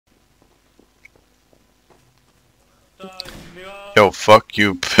Yo, fuck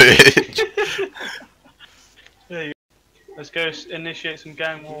you, bitch. There you go. Let's go initiate some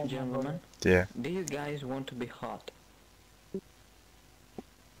gang war. Gentlemen, Yeah. do you guys want to be hot?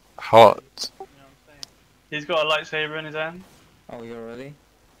 Hot. You know what I'm saying? He's got a lightsaber in his hand. Oh, you're ready?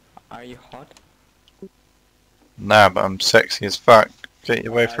 Are you hot? Nah, but I'm sexy as fuck. Get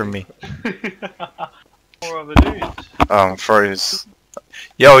away from me. Four other dudes. Oh, I'm froze.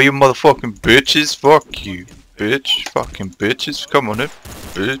 Yo, you motherfucking bitches. Fuck you, bitch. Fucking bitches. Come on in,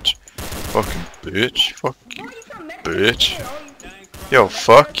 bitch. Fucking bitch. Fuck you, bitch. Yo,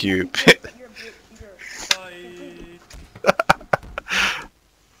 fuck you, bitch.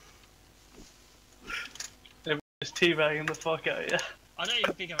 Just teabagging the fuck out of you. I don't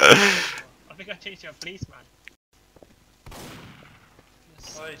even think I'm a policeman anymore. I think I changed to a policeman.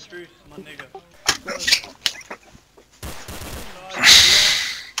 Oh, it's true, my nigga.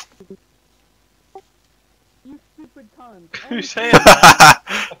 You stupid cunt. Who's saying that?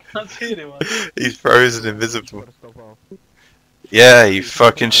 I can't see anyone. He's frozen invisible. Yeah, you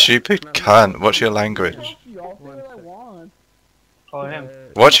fucking stupid cunt. What's your language? I'll say what I want. Oh, him.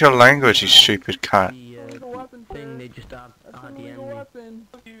 What's your language, you stupid cunt? Illegal weapon, Thing sir. they just That's an RDN illegal me. weapon.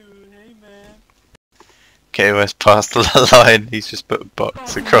 Hey, man. KOS passed the line. He's just put a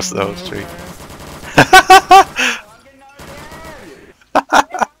box across the whole street.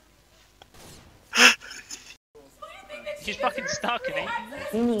 He's fucking stuck in it.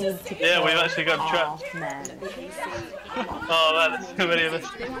 You need to Yeah, we've actually got trapped. Oh, man, there's too many of us.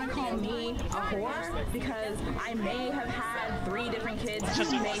 They want to call me a whore because I may have had 3 different kids. She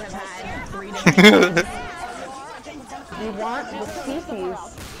may have had 3 different kids. We want the species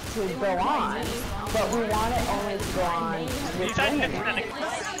to go on, but we want it only to go on with He's actually women.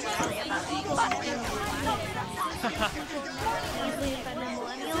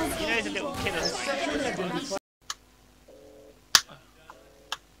 You know he's a little killer.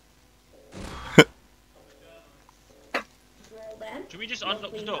 Should we just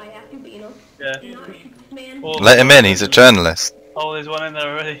unlock the door? Yeah. Or, Let him in. He's a journalist. oh, there's one in there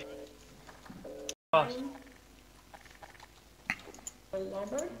already. Fast.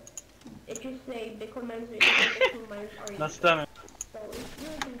 That's done it.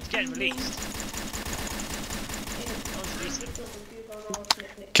 He's getting released. Oh, he's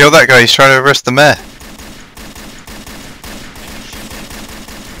releasing. Kill that guy. He's trying to arrest the mayor.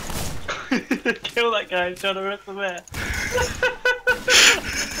 Kill that guy, trying to arrest the mayor.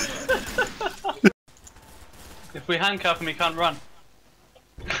 If we handcuff him, he can't run.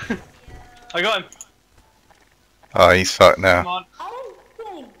 I got him. Oh, he's fucked Come now. on.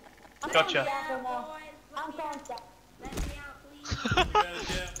 Gotcha.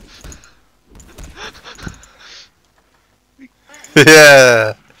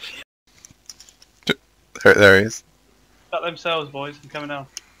 Yeah. There he is. Got themselves, boys. I'm coming out.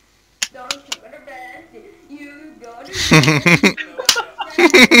 Those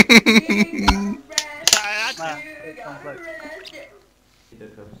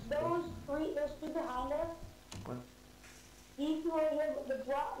two behind us, these two right here, the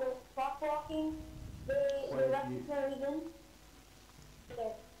block walking, they left the reason.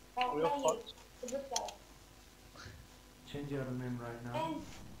 There. We all fucked. This guy. Change your name right now.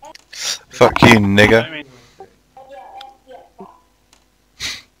 Fuck you, nigga. I mean,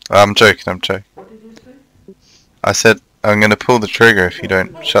 I'm joking. I'm joking. What did you say? I said I'm gonna pull the trigger if you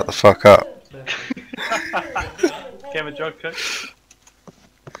don't shut the fuck up. gave a drug cook.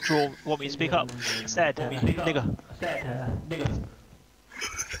 Do you want me to speak up? Said, nigga. Nigga.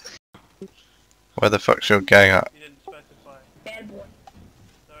 Where the fuck's your gang at? You didn't specify. Bad boy.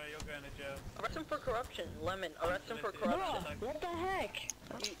 Sorry, you're going to jail. Arrest him for corruption, Lemon. Arrest him for corruption. What the heck?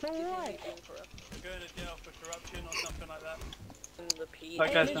 For what? You're going to jail for corruption or something like that. The P.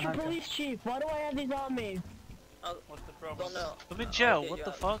 That guy's Hey, the Mr. hacker. Police Chief, why do I have these on me? What's the problem? Don't know. I'm in jail, Okay, what yeah.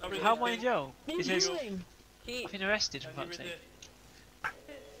 the fuck? How am I in jail? What are It you says, doing? He. I've been arrested for Have you fuck's read sake. it?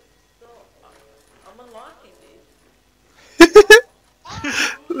 I'm unlocking these.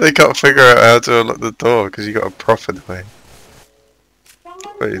 They can't figure out how to unlock the door because you got a prop in the way.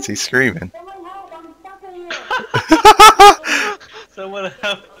 Wait, is he screaming? Someone help, I'm stuck in here. Someone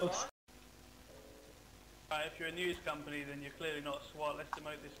help us. Right, if you're a news company, then you're clearly not SWAT. Let's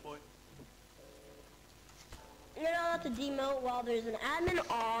demote this boy. You're not allowed to demote while there's an admin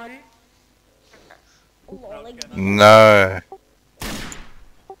on. Oh, like, No.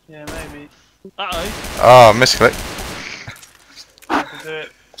 Yeah, maybe. Uh-oh. Oh, misclick. I can do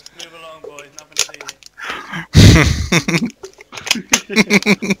it. Let's move along, boys. Nothing to see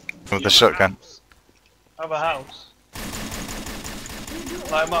here. With the shotgun. Have a house.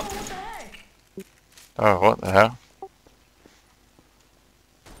 Light him up. Oh, what the hell?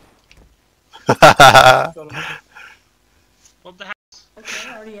 Okay,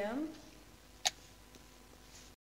 RDM.